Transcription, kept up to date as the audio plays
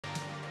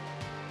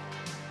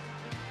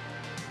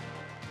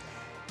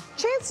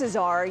Chances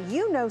are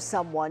you know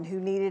someone who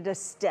needed a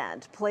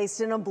stent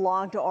placed in a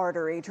blocked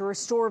artery to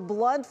restore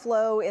blood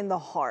flow in the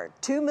heart.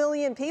 2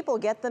 million people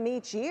get them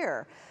each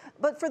year.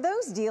 But for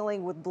those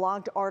dealing with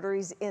blocked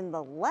arteries in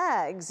the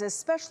legs,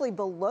 especially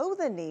below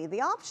the knee, the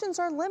options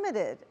are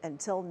limited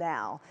until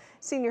now.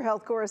 Senior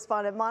health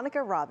correspondent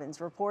Monica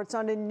Robbins reports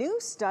on a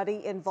new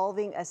study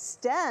involving a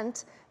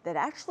stent that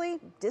actually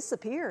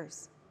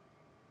disappears.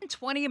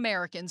 20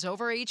 Americans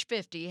over age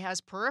 50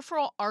 has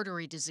peripheral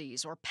artery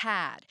disease, or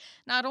P.A.D.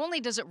 Not only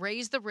does it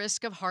raise the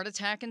risk of heart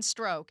attack and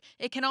stroke,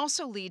 it can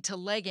also lead to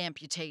leg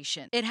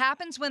amputation. It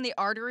happens when the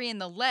artery in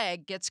the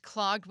leg gets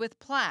clogged with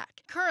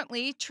plaque.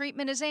 Currently,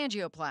 treatment is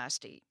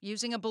angioplasty,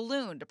 using a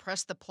balloon to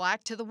press the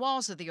plaque to the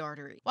walls of the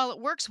artery. While it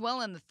works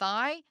well in the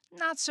thigh,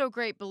 not so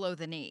great below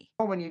the knee.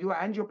 When you do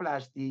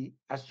angioplasty,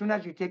 as soon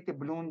as you take the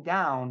balloon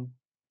down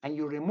and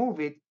you remove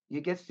it,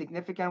 you get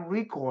significant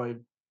recoil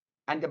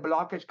and the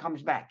blockage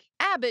comes back.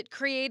 Abbott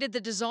created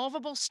the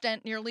dissolvable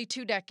stent nearly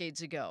 2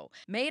 decades ago,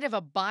 made of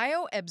a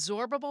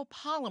bio-absorbable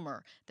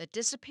polymer that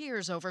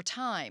disappears over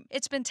time.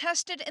 It's been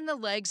tested in the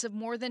legs of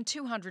more than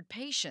 200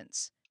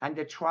 patients. And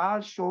the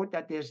trial showed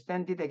that the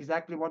stent did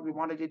exactly what we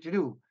wanted it to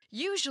do.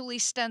 Usually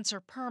stents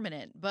are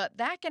permanent, but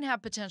that can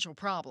have potential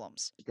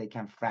problems. They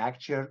can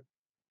fracture.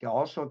 They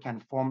also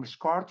can form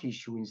scar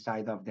tissue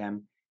inside of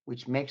them,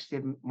 which makes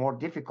it more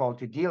difficult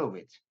to deal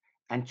with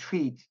and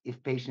treat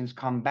if patients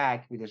come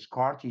back with a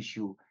scar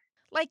tissue.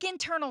 Like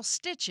internal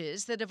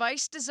stitches, the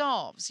device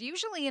dissolves,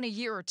 usually in a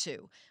year or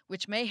two,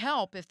 which may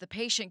help if the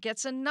patient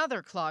gets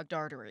another clogged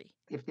artery.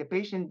 If the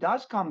patient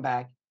does come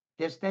back,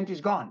 their stent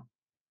is gone.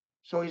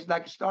 So it's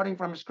like starting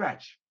from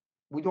scratch.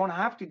 We don't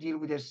have to deal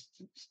with a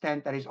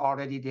stent that is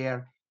already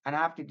there and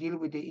have to deal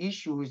with the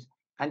issues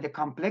and the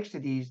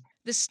complexities.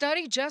 The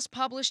study just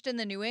published in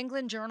the New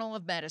England Journal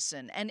of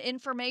Medicine and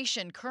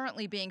information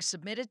currently being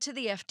submitted to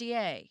the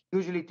FDA.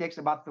 Usually takes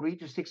about 3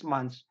 to 6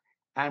 months,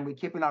 and we're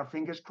keeping our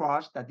fingers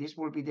crossed that this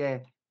will be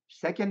the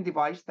second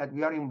device that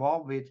we are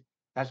involved with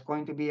that's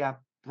going to be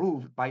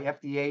approved by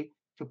FDA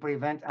to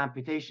prevent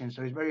amputation.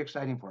 So it's very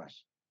exciting for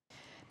us.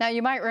 Now,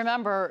 you might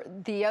remember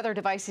the other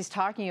device he's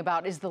talking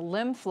about is the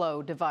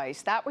Limbflow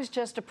device. That was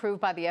just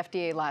approved by the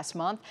FDA last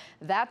month.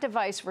 That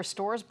device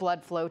restores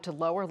blood flow to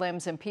lower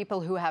limbs in people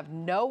who have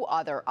no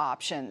other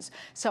options.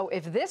 So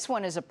if this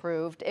one is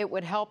approved, it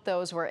would help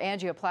those where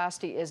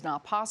angioplasty is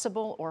not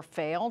possible or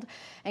failed.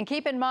 And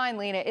keep in mind,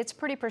 Lena, it's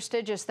pretty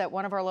prestigious that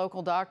one of our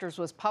local doctors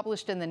was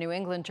published in the New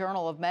England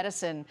Journal of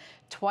Medicine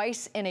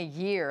twice in a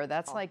year.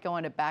 That's like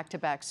going to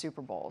back-to-back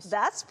Super Bowls.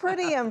 That's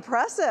pretty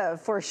impressive,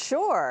 for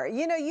sure.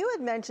 You know, you had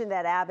mentioned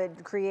that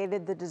Abbott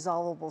created the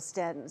dissolvable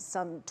stent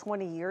some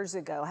 20 years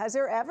ago. Has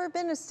there ever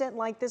been a stent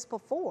like this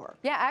before?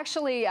 Yeah,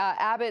 actually,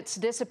 Abbott's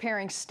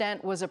disappearing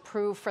stent was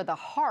approved for the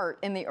heart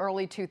in the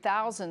early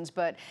 2000s,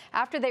 but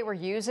after they were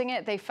using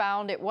it, they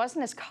found it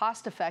wasn't as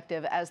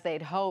cost-effective as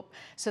they'd hoped,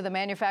 so the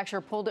manufacturer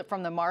pulled it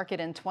from the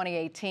market in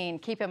 2018.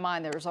 Keep in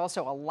mind, there's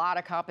also a lot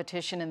of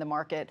competition in the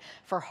market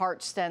for heart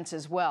stents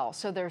as well,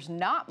 so there's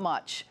not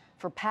much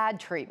for P.A.D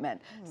treatment,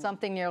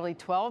 something nearly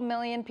 12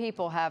 million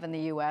people have in the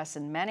U.S.,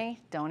 and many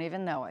don't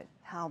even know it.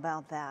 How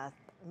about that?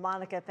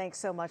 Monica, thanks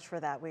so much for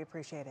that. We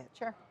appreciate it.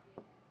 Sure.